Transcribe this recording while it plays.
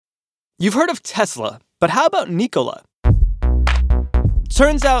You've heard of Tesla, but how about Nikola?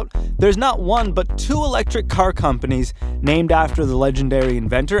 Turns out there's not one but two electric car companies named after the legendary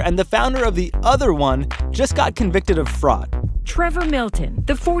inventor, and the founder of the other one just got convicted of fraud. Trevor Milton,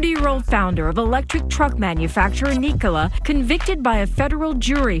 the 40-year-old founder of electric truck manufacturer Nikola, convicted by a federal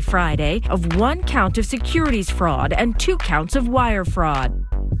jury Friday of 1 count of securities fraud and 2 counts of wire fraud.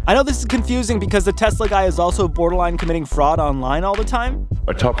 I know this is confusing because the Tesla guy is also borderline committing fraud online all the time.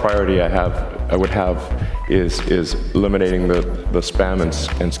 A top priority I would have is eliminating the spam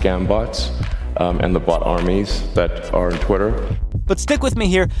and scam bots and the bot armies that are on Twitter. But stick with me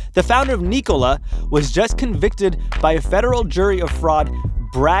here. The founder of Nikola was just convicted by a federal jury of fraud,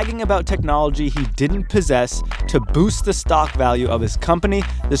 bragging about technology he didn't possess to boost the stock value of his company.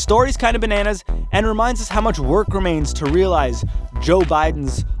 The story's kind of bananas and reminds us how much work remains to realize Joe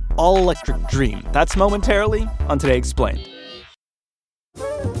Biden's all-electric dream. That's momentarily on Today Explained.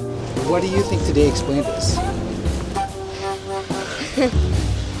 What do you think Today Explained is?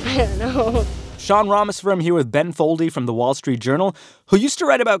 I don't know. Sean Rameswaram here with Ben Foldy from the Wall Street Journal, who used to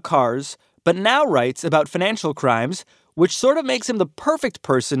write about cars, but now writes about financial crimes, which sort of makes him the perfect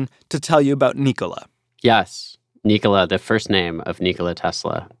person to tell you about Nikola. Yes, Nikola, the first name of Nikola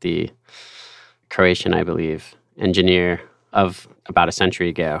Tesla, the Croatian, I believe, engineer of about a century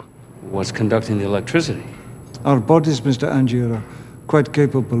ago. What's conducting the electricity? Our bodies, Mr. Angier, are quite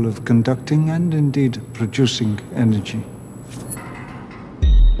capable of conducting and indeed producing energy.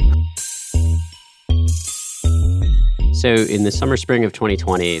 So in the summer-spring of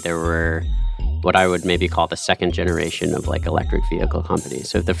 2020, there were what I would maybe call the second generation of electric vehicle companies.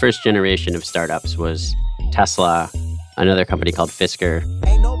 So the first generation of startups was Tesla, another company called Fisker.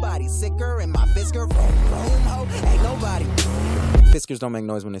 Ain't nobody sicker in my Fisker ain't nobody. Fiskers don't make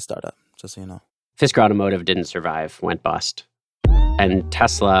noise when they start up, just so you know. Fisker Automotive didn't survive, went bust. And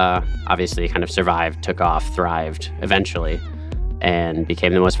Tesla obviously kind of survived, took off, thrived eventually, and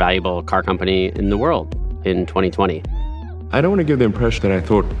became the most valuable car company in the world in 2020. I don't want to give the impression that I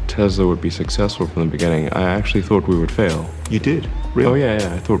thought Tesla would be successful from the beginning. I actually thought we would fail. You did? Really? Oh,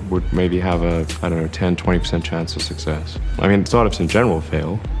 yeah. I thought we'd maybe have a, 10, 20% chance of success. I mean, startups in general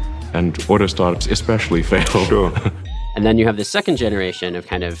fail, and auto startups especially fail. Sure. And then you have the second generation of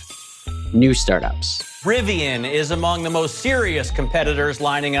kind of new startups. Rivian is among the most serious competitors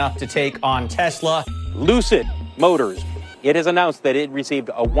lining up to take on Tesla. Lucid Motors. It has announced that it received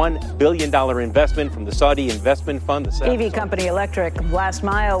a $1 billion investment from the Saudi investment fund. EV company Electric Last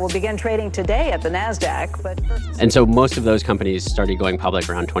Mile will begin trading today at the NASDAQ. But and so most of those companies started going public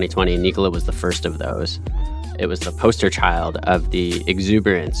around 2020. Nikola was the first of those. It was the poster child of the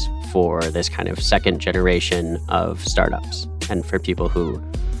exuberance for this kind of second generation of startups. And for people who,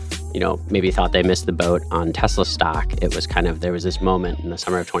 maybe thought they missed the boat on Tesla stock, it was kind of, there was this moment in the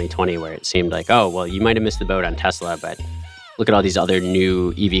summer of 2020 where it seemed like, oh, well, you might have missed the boat on Tesla, but look at all these other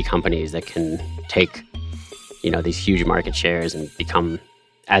new EV companies that can take, these huge market shares and become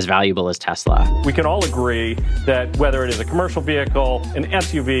as valuable as Tesla. We can all agree that whether it is a commercial vehicle, an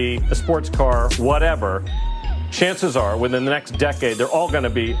SUV, a sports car, whatever, chances are within the next decade, they're all going to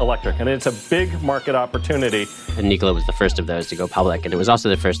be electric. And it's a big market opportunity. And Nikola was the first of those to go public. And it was also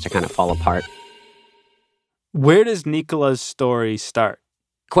the first to kind of fall apart. Where does Nikola's story start?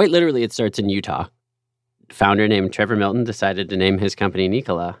 Quite literally, it starts in Utah. A founder named Trevor Milton decided to name his company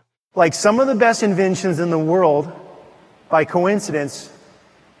Nikola. Like some of the best inventions in the world, by coincidence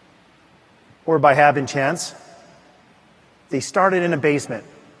or by happenchance, they started in a basement.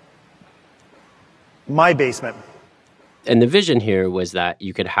 My basement. And the vision here was that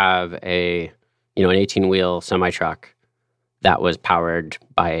you could have an 18-wheel semi-truck that was powered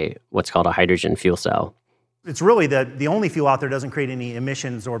by what's called a hydrogen fuel cell. It's really the only fuel out there that doesn't create any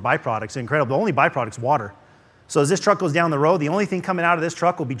emissions or byproducts. Incredible. The only byproduct's water. So as this truck goes down the road, the only thing coming out of this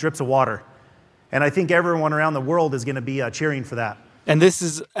truck will be drips of water. And I think everyone around the world is going to be cheering for that. And this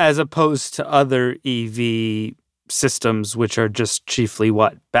is as opposed to other EV systems, which are just chiefly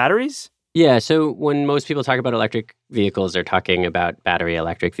what? Batteries? Yeah, so when most people talk about electric vehicles, they're talking about battery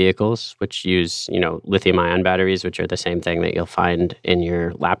electric vehicles, which use, lithium-ion batteries, which are the same thing that you'll find in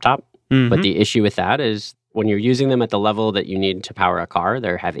your laptop. Mm-hmm. But the issue with that is when you're using them at the level that you need to power a car,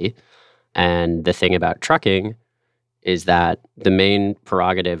 they're heavy. And the thing about trucking is that the main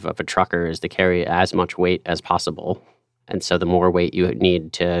prerogative of a trucker is to carry as much weight as possible. And so the more weight you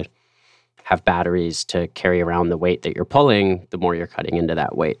need to have batteries to carry around the weight that you're pulling, the more you're cutting into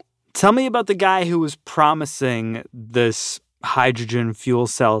that weight. Tell me about the guy who was promising this hydrogen fuel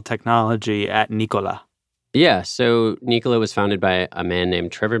cell technology at Nikola. Yeah, so Nikola was founded by a man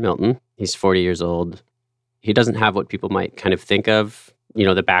named Trevor Milton. He's 40 years old. He doesn't have what people might kind of think of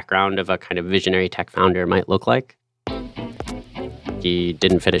the background of a kind of visionary tech founder might look like. He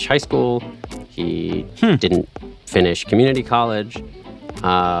didn't finish high school. He didn't finish community college.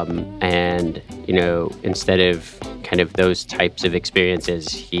 And, instead of kind of those types of experiences,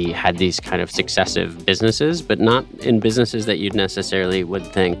 he had these kind of successive businesses, but not in businesses that you'd necessarily would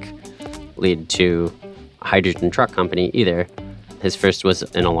think lead to a hydrogen truck company either. His first was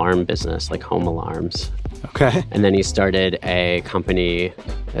an alarm business, like home alarms. Okay. And then he started a company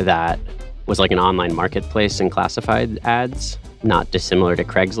that was like an online marketplace in classified ads, not dissimilar to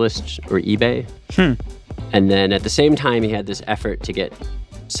Craigslist or eBay. And then at the same time, he had this effort to get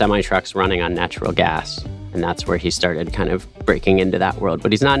semi-trucks running on natural gas. And that's where he started kind of breaking into that world.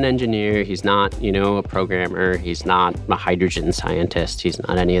 But he's not an engineer. He's not, a programmer. He's not a hydrogen scientist. He's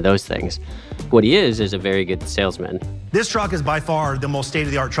not any of those things. What he is a very good salesman. This truck is by far the most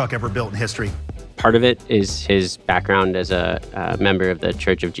state-of-the-art truck ever built in history. Part of it is his background as a member of the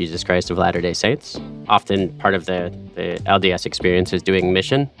Church of Jesus Christ of Latter-day Saints. Often part of the LDS experience is doing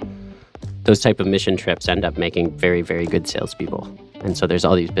mission. Those type of mission trips end up making very, very good salespeople. And so there's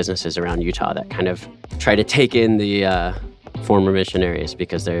all these businesses around Utah that kind of try to take in the former missionaries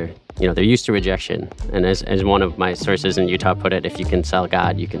because they're used to rejection. And as one of my sources in Utah put it, if you can sell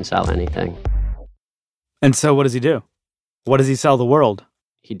God, you can sell anything. And so what does he do? What does he sell the world?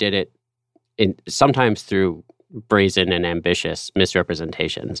 He did it sometimes through brazen and ambitious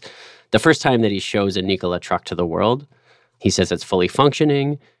misrepresentations. The first time that he shows a Nikola truck to the world, he says it's fully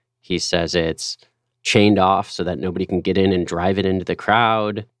functioning. He says it's chained off so that nobody can get in and drive it into the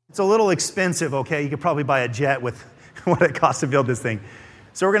crowd. It's a little expensive, okay? You could probably buy a jet with what it costs to build this thing.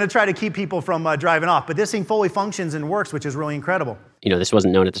 So we're going to try to keep people from driving off. But this thing fully functions and works, which is really incredible. This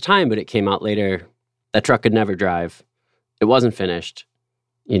wasn't known at the time, but it came out later. That truck could never drive. It wasn't finished.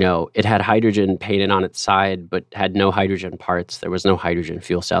 It had hydrogen painted on its side, but had no hydrogen parts. There was no hydrogen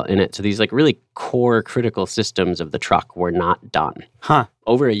fuel cell in it. So these really core critical systems of the truck were not done.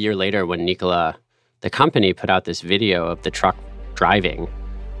 Over a year later, when Nikola, the company, put out this video of the truck driving,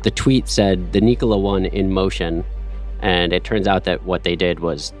 the tweet said, "The Nikola One in motion." And it turns out that what they did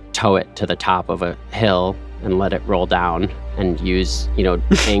was tow it to the top of a hill and let it roll down and use,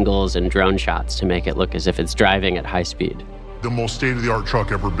 angles and drone shots to make it look as if it's driving at high speed. The most state-of-the-art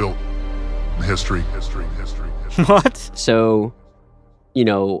truck ever built in history. What? So,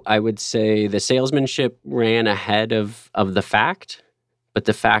 I would say the salesmanship ran ahead of the fact, but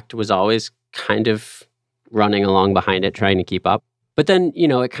the fact was always kind of running along behind it, trying to keep up. But then,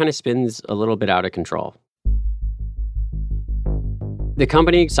 it kind of spins a little bit out of control. The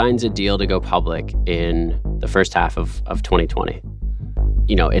company signs a deal to go public in the first half of 2020.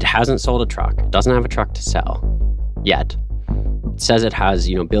 It hasn't sold a truck. It doesn't have a truck to sell yet. It says it has,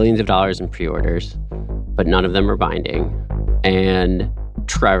 billions of dollars in pre-orders, but none of them are binding. And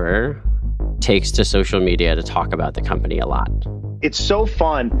Trevor takes to social media to talk about the company a lot. It's so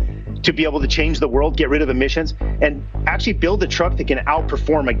fun to be able to change the world, get rid of emissions, and actually build a truck that can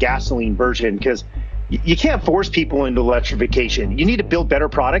outperform a gasoline version, because you can't force people into electrification. You need to build better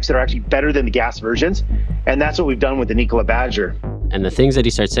products that are actually better than the gas versions, and that's what we've done with the Nikola Badger. And the things that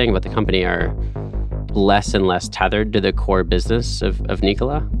he starts saying about the company are less and less tethered to the core business of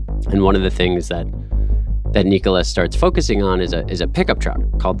Nikola. And one of the things that Nikola starts focusing on is a pickup truck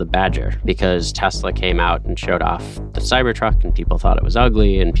called the Badger, because Tesla came out and showed off the Cybertruck and people thought it was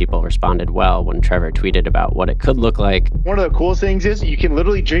ugly, and people responded well when Trevor tweeted about what it could look like. One of the coolest things is you can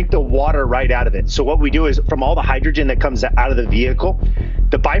literally drink the water right out of it. So what we do is, from all the hydrogen that comes out of the vehicle,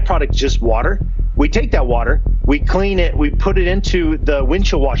 the byproduct is just water. We take that water, we clean it, we put it into the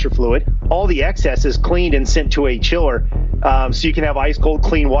windshield washer fluid. All the excess is cleaned and sent to a chiller, so you can have ice cold,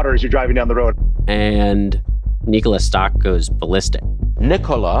 clean water as you're driving down the road. And Nikola stock goes ballistic.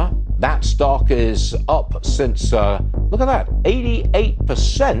 Nikola, that stock is up since, look at that,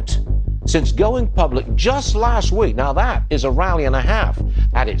 88% since going public just last week. Now that is a rally and a half.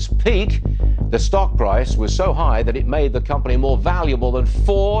 At its peak, the stock price was so high that it made the company more valuable than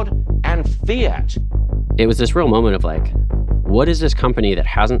Ford and Fiat. It was this real moment of what is this company that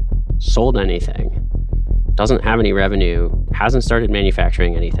hasn't sold anything, doesn't have any revenue, hasn't started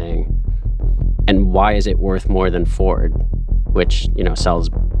manufacturing anything, and why is it worth more than Ford, which, sells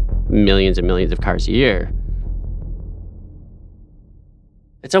millions and millions of cars a year?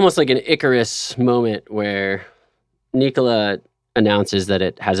 It's almost like an Icarus moment where Nikola announces that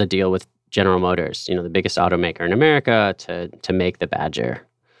it has a deal with General Motors, the biggest automaker in America, to make the Badger.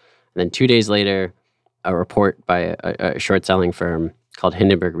 And then 2 days later, a report by a short-selling firm called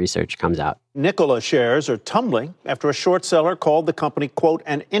Hindenburg Research comes out. Nikola shares are tumbling after a short seller called the company, quote,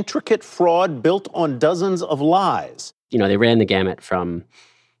 an intricate fraud built on dozens of lies. they ran the gamut from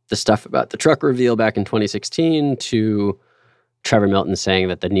the stuff about the truck reveal back in 2016 to Trevor Milton saying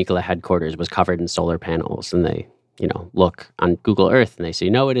that the Nikola headquarters was covered in solar panels, and they, look on Google Earth and they say,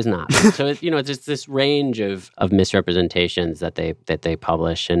 no, it is not. So, it's just this range of misrepresentations that they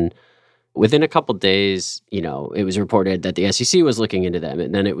publish. And within a couple days, it was reported that the SEC was looking into them,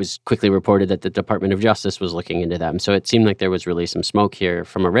 and then it was quickly reported that the Department of Justice was looking into them. So it seemed like there was really some smoke here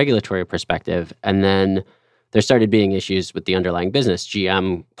from a regulatory perspective. And then there started being issues with the underlying business.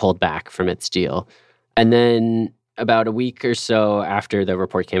 GM pulled back from its deal. And then about a week or so after the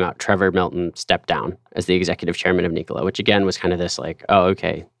report came out, Trevor Milton stepped down as the executive chairman of Nikola, which again was kind of this like, oh,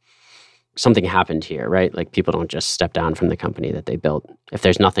 okay, something happened here, right? Like people don't just step down from the company that they built if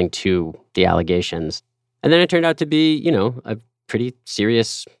there's nothing to the allegations. And then it turned out to be, a pretty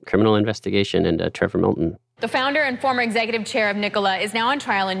serious criminal investigation into Trevor Milton. The founder and former executive chair of Nikola is now on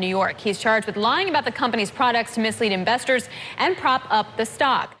trial in New York. He's charged with lying about the company's products to mislead investors and prop up the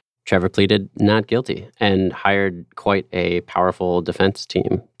stock. Trevor pleaded not guilty and hired quite a powerful defense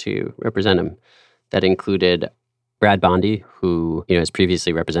team to represent him. That included Brad Bondi, who has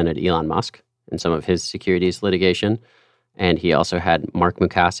previously represented Elon Musk in some of his securities litigation. And he also had Mark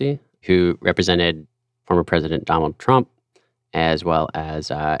Mukasey, who represented former President Donald Trump, as well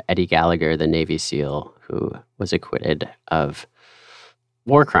as Eddie Gallagher, the Navy SEAL, who was acquitted of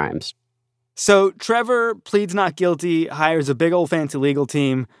war crimes. So Trevor pleads not guilty, hires a big old fancy legal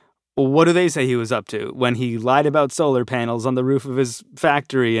team. What do they say he was up to when he lied about solar panels on the roof of his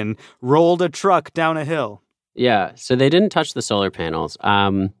factory and rolled a truck down a hill? Yeah, so they didn't touch the solar panels.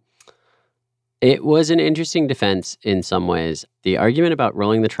 It was an interesting defense in some ways. The argument about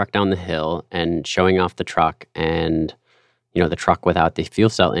rolling the truck down the hill and showing off the truck and, the truck without the fuel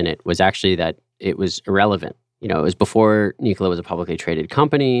cell in it was actually that it was irrelevant. It was before Nikola was a publicly traded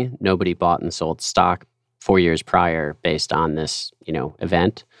company. Nobody bought and sold stock 4 years prior based on this,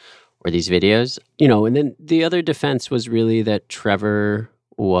 event or these videos. And then the other defense was really that Trevor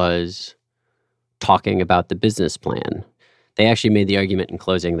was talking about the business plan. They actually made the argument in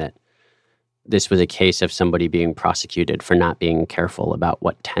closing that this was a case of somebody being prosecuted for not being careful about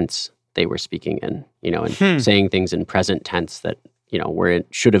what tense they were speaking in, and saying things in present tense that, where it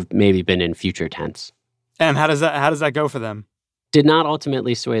should have maybe been in future tense. And how does that go for them? Did not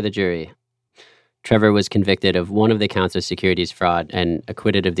ultimately sway the jury. Trevor was convicted of one of the counts of securities fraud and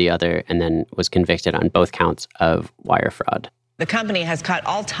acquitted of the other, and then was convicted on both counts of wire fraud. The company has cut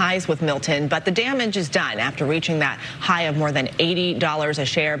all ties with Milton, but the damage is done after reaching that high of more than $80 a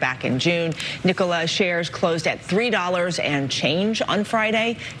share back in June. Nikola shares closed at $3 and change on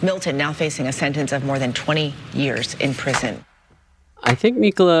Friday. Milton now facing a sentence of more than 20 years in prison. I think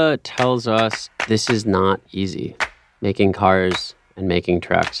Nikola tells us this is not easy. Making cars and making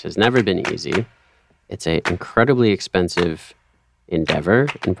trucks has never been easy. It's an incredibly expensive endeavor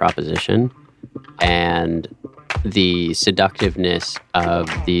and proposition. And the seductiveness of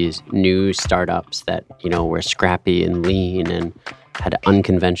these new startups that, were scrappy and lean and had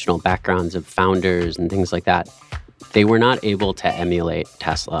unconventional backgrounds of founders and things like that, they were not able to emulate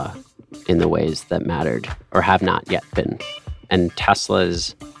Tesla in the ways that mattered or have not yet been. And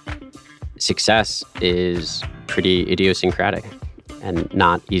Tesla's success is pretty idiosyncratic and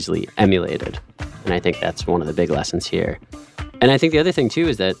not easily emulated. And I think that's one of the big lessons here. And I think the other thing, too,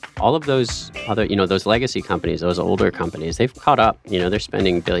 is that all of those other, those legacy companies, those older companies, they've caught up. They're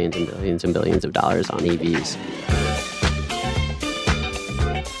spending billions and billions and billions of dollars on EVs.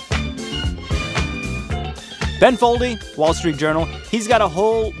 Ben Foldy, Wall Street Journal, he's got a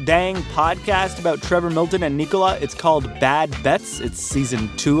whole dang podcast about Trevor Milton and Nikola. It's called Bad Bets. It's season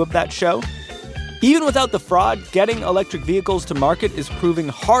 2 of that show. Even without the fraud, getting electric vehicles to market is proving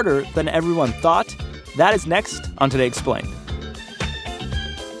harder than everyone thought. That is next on Today Explained.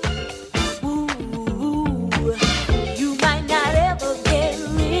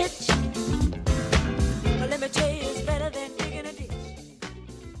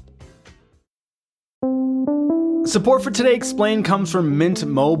 Support for Today Explained comes from Mint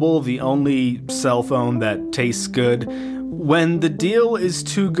Mobile, the only cell phone that tastes good. When the deal is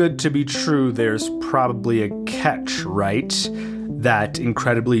too good to be true, there's probably a catch, right? That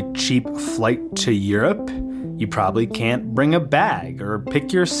incredibly cheap flight to Europe, you probably can't bring a bag or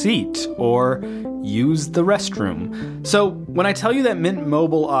pick your seat or use the restroom. So when I tell you that Mint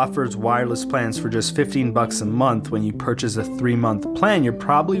Mobile offers wireless plans for just $15 a month when you purchase a 3-month plan, you're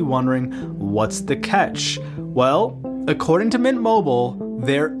probably wondering, what's the catch? Well, according to Mint Mobile,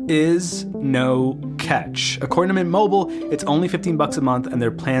 there is no catch. According to Mint Mobile, it's only $15 a month and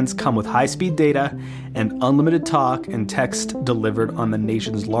their plans come with high-speed data and unlimited talk and text delivered on the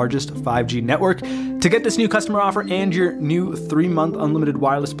nation's largest 5G network. To get this new customer offer and your new 3-month unlimited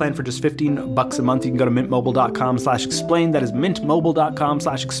wireless plan for just $15 a month, you can go to mintmobile.com/explain. That is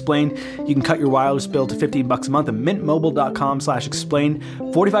mintmobile.com/explain. You can cut your wireless bill to $15 a month at mintmobile.com/explain.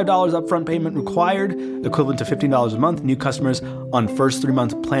 $45 upfront payment required, equivalent to $15 a month. New customers on first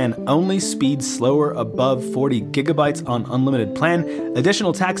 3-month plan only. Speed slower above 40 gigabytes on unlimited plan.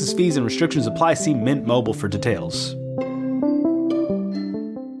 Additional taxes, fees, and restrictions apply. See Mint Mobile for details.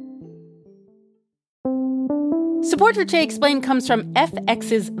 Support for Jay Explained comes from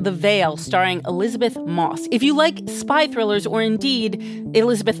FX's The Veil, starring Elizabeth Moss. If you like spy thrillers or indeed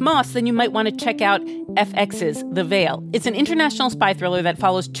Elizabeth Moss, then you might want to check out FX's The Veil. It's an international spy thriller that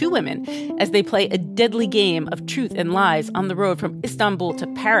follows two women as they play a deadly game of truth and lies on the road from Istanbul to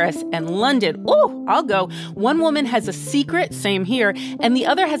Paris and London. Oh, I'll go. One woman has a secret, same here, and the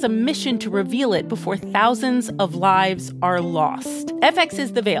other has a mission to reveal it before thousands of lives are lost.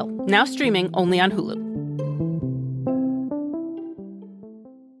 FX's The Veil, now streaming only on Hulu.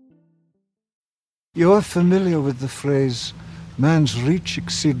 You are familiar with the phrase, man's reach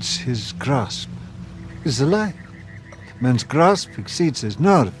exceeds his grasp. It's a lie. Man's grasp exceeds his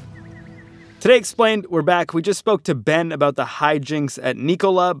nerve. Today Explained, we're back. We just spoke to Ben about the hijinks at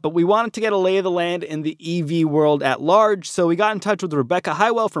Nikola, but we wanted to get a lay of the land in the EV world at large, so we got in touch with Rebecca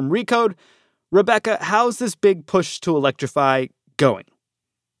Highwell from Recode. Rebecca, how's this big push to electrify going?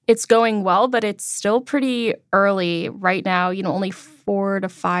 It's going well, but it's still pretty early right now. Only 4 to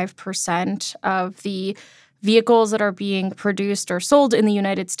 5% of the vehicles that are being produced or sold in the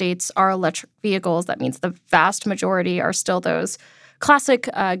United States are electric vehicles. That means the vast majority are still those classic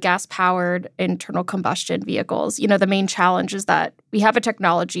gas-powered internal combustion vehicles. The main challenge is that we have a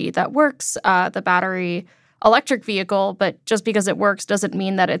technology that works, the battery electric vehicle, but just because it works doesn't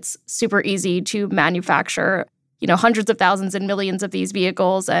mean that it's super easy to manufacture hundreds of thousands and millions of these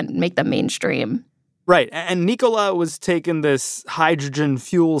vehicles and make them mainstream. Right. And Nikola was taking this hydrogen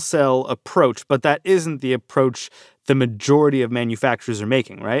fuel cell approach, but that isn't the approach the majority of manufacturers are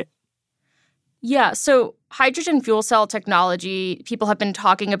making, right? Yeah. So hydrogen fuel cell technology, people have been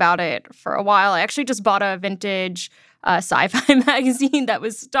talking about it for a while. I actually just bought a vintage sci-fi magazine that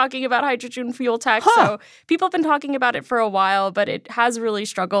was talking about hydrogen fuel tech. So people have been talking about it for a while, but it has really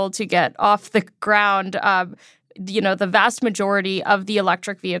struggled to get off the ground. The vast majority of the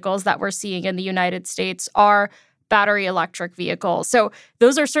electric vehicles that we're seeing in the United States are battery electric vehicles. So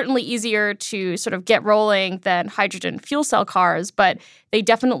those are certainly easier to sort of get rolling than hydrogen fuel cell cars, but they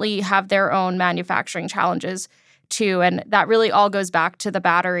definitely have their own manufacturing challenges too. And that really all goes back to the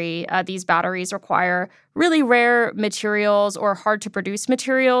battery. These batteries require really rare materials or hard to produce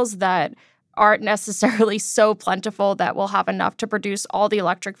materials that aren't necessarily so plentiful that we'll have enough to produce all the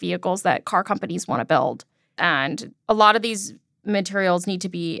electric vehicles that car companies want to build. And a lot of these materials need to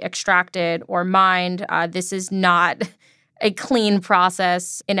be extracted or mined. This is not a clean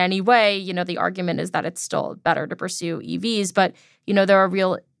process in any way. The argument is that it's still better to pursue EVs, but, there are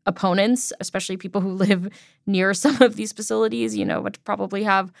real opponents, especially people who live near some of these facilities, would probably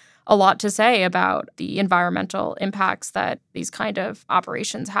have a lot to say about the environmental impacts that these kind of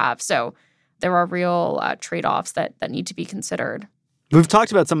operations have. So there are real trade-offs that need to be considered. We've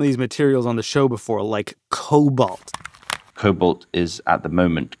talked about some of these materials on the show before, like cobalt. Cobalt is at the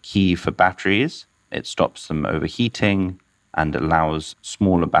moment key for batteries. It stops them overheating and allows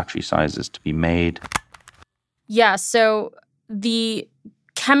smaller battery sizes to be made. Yeah, so the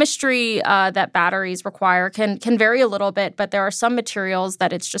chemistry that batteries require can vary a little bit, but there are some materials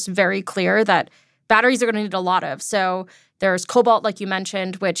that it's just very clear that batteries are going to need a lot of. So there's cobalt, like you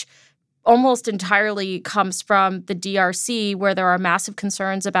mentioned, which almost entirely comes from the DRC, where there are massive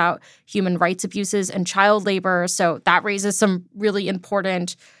concerns about human rights abuses and child labor. So that raises some really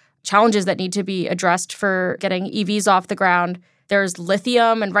important challenges that need to be addressed for getting EVs off the ground. There's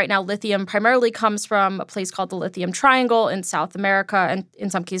lithium, and right now lithium primarily comes from a place called the Lithium Triangle in South America and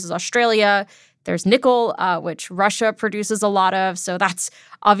in some cases Australia. There's nickel, which Russia produces a lot of. So that's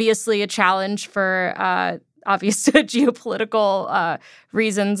obviously a challenge for obvious geopolitical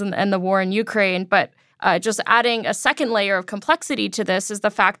reasons and the war in Ukraine. But just adding a second layer of complexity to this is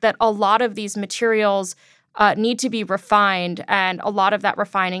the fact that a lot of these materials need to be refined, and a lot of that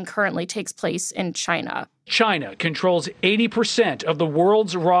refining currently takes place in China. China controls 80% of the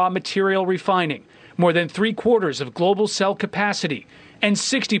world's raw material refining, more than 3/4 of global cell capacity, and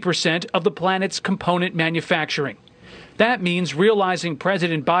 60% of the planet's component manufacturing. That means realizing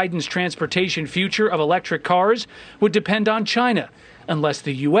President Biden's transportation future of electric cars would depend on China, unless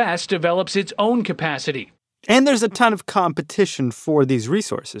the U.S. develops its own capacity. And there's a ton of competition for these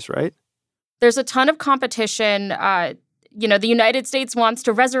resources, right? There's a ton of competition. The United States wants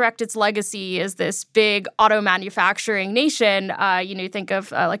to resurrect its legacy as this big auto manufacturing nation. You think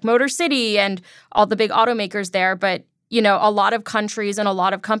of like Motor City and all the big automakers there. But, a lot of countries and a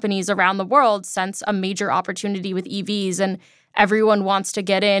lot of companies around the world sense a major opportunity with EVs. And everyone wants to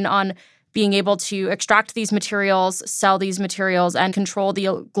get in on being able to extract these materials, sell these materials, and control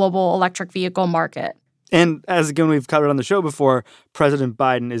the global electric vehicle market. And as, again, we've covered on the show before, President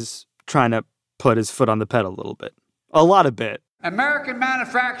Biden is trying to put his foot on the pedal a little bit. A lot of bit. American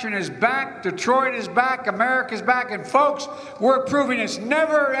manufacturing is back. Detroit is back. America's back. And folks, we're proving it's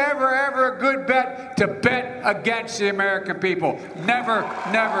never, ever, ever a good bet to bet against the American people. Never,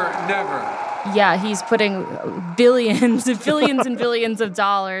 never, never. Yeah, he's putting billions and billions of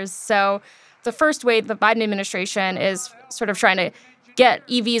dollars. So the first way the Biden administration is sort of trying to get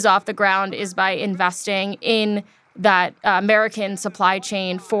EVs off the ground is by investing in that American supply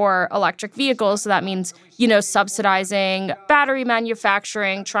chain for electric vehicles. So that means, subsidizing battery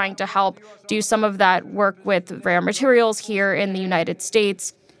manufacturing, trying to help do some of that work with rare materials here in the United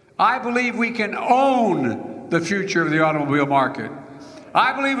States. I believe we can own the future of the automobile market.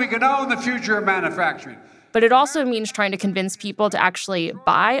 I believe we can own the future of manufacturing. But it also means trying to convince people to actually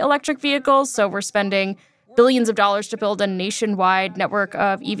buy electric vehicles. So we're spending billions of dollars to build a nationwide network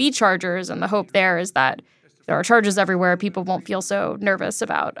of EV chargers. And the hope there is that there are chargers everywhere. People won't feel so nervous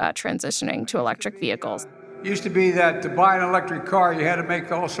about transitioning to electric vehicles. It used to be that to buy an electric car, you had to make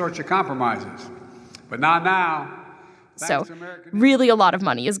all sorts of compromises. But not now. So really a lot of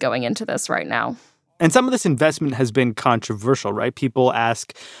money is going into this right now. And some of this investment has been controversial, right? People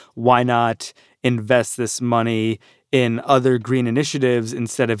ask, why not invest this money in other green initiatives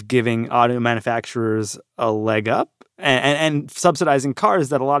instead of giving auto manufacturers a leg up and subsidizing cars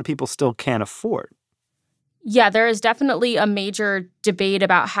that a lot of people still can't afford? Yeah, there is definitely a major debate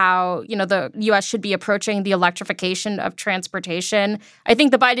about how, the U.S. should be approaching the electrification of transportation. I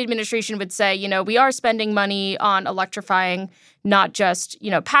think the Biden administration would say, we are spending money on electrifying not just,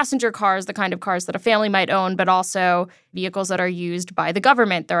 passenger cars, the kind of cars that a family might own, but also vehicles that are used by the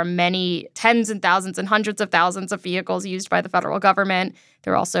government. There are many tens and thousands and hundreds of thousands of vehicles used by the federal government.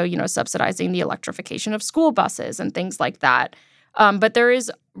 They're also, subsidizing the electrification of school buses and things like that. But there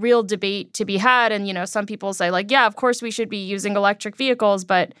is real debate to be had. And, some people say, yeah, of course we should be using electric vehicles,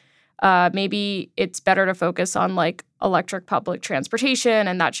 but maybe it's better to focus on, electric public transportation,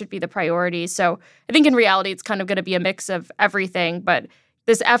 and that should be the priority. So I think in reality, it's kind of going to be a mix of everything. But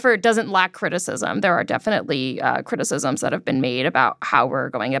this effort doesn't lack criticism. There are definitely criticisms that have been made about how we're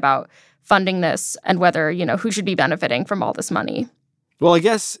going about funding this and whether, who should be benefiting from all this money. Well, I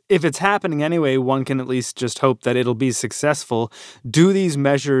guess if it's happening anyway, one can at least just hope that it'll be successful. Do these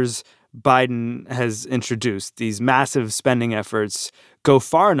measures Biden has introduced, these massive spending efforts, go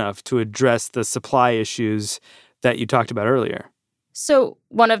far enough to address the supply issues that you talked about earlier? So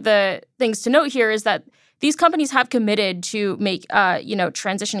one of the things to note here is that these companies have committed to make,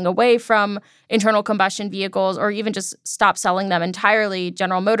 transitioning away from internal combustion vehicles or even just stop selling them entirely.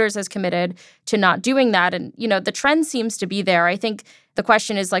 General Motors has committed to not doing that. And, the trend seems to be there. I think the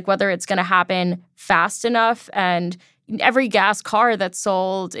question is whether it's going to happen fast enough. And every gas car that's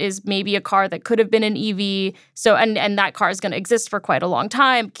sold is maybe a car that could have been an EV. So, and that car is going to exist for quite a long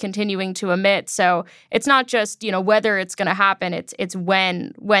time, continuing to emit. So it's not just, whether it's going to happen, it's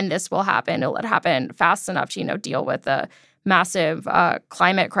when this will happen. Will it happen fast enough to, deal with the massive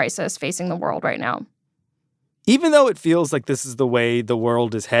climate crisis facing the world right now? Even though it feels like this is the way the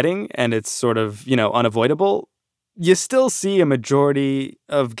world is heading and it's sort of, unavoidable, you still see a majority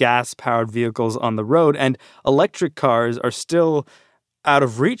of gas-powered vehicles on the road, and electric cars are still out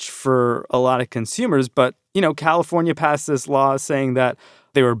of reach for a lot of consumers. But, California passed this law saying that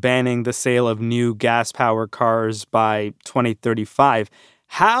they were banning the sale of new gas-powered cars by 2035.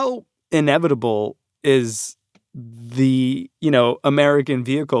 How inevitable is the, American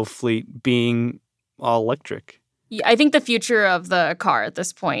vehicle fleet being all electric? Yeah, I think the future of the car at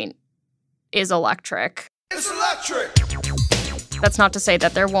this point is electric. It's electric! That's not to say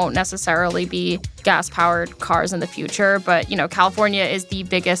that there won't necessarily be gas-powered cars in the future, but, California is the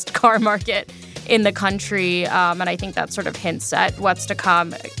biggest car market in the country, and I think that sort of hints at what's to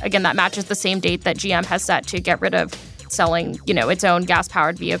come. Again, that matches the same date that GM has set to get rid of selling, its own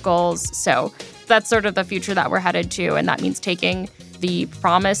gas-powered vehicles. So that's sort of the future that we're headed to, and that means taking the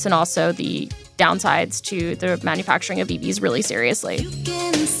promise and also the downsides to the manufacturing of EVs really seriously. You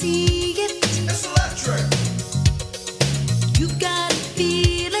can see it. It's electric. You gotta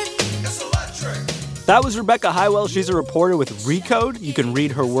feel it. It's electric. That was Rebecca Highwell. She's a reporter with Recode. You can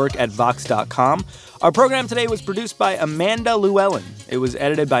read her work at Vox.com. Our program today was produced by Amanda Llewellyn. It was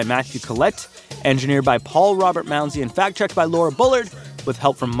edited by Matthew Collette, engineered by Paul Robert Mounsey, and fact-checked by Laura Bullard, with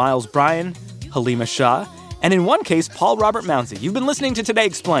help from Miles Bryan, Halima Shah, and in one case, Paul Robert Mounsey. You've been listening to Today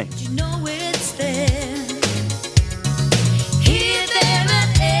Explained.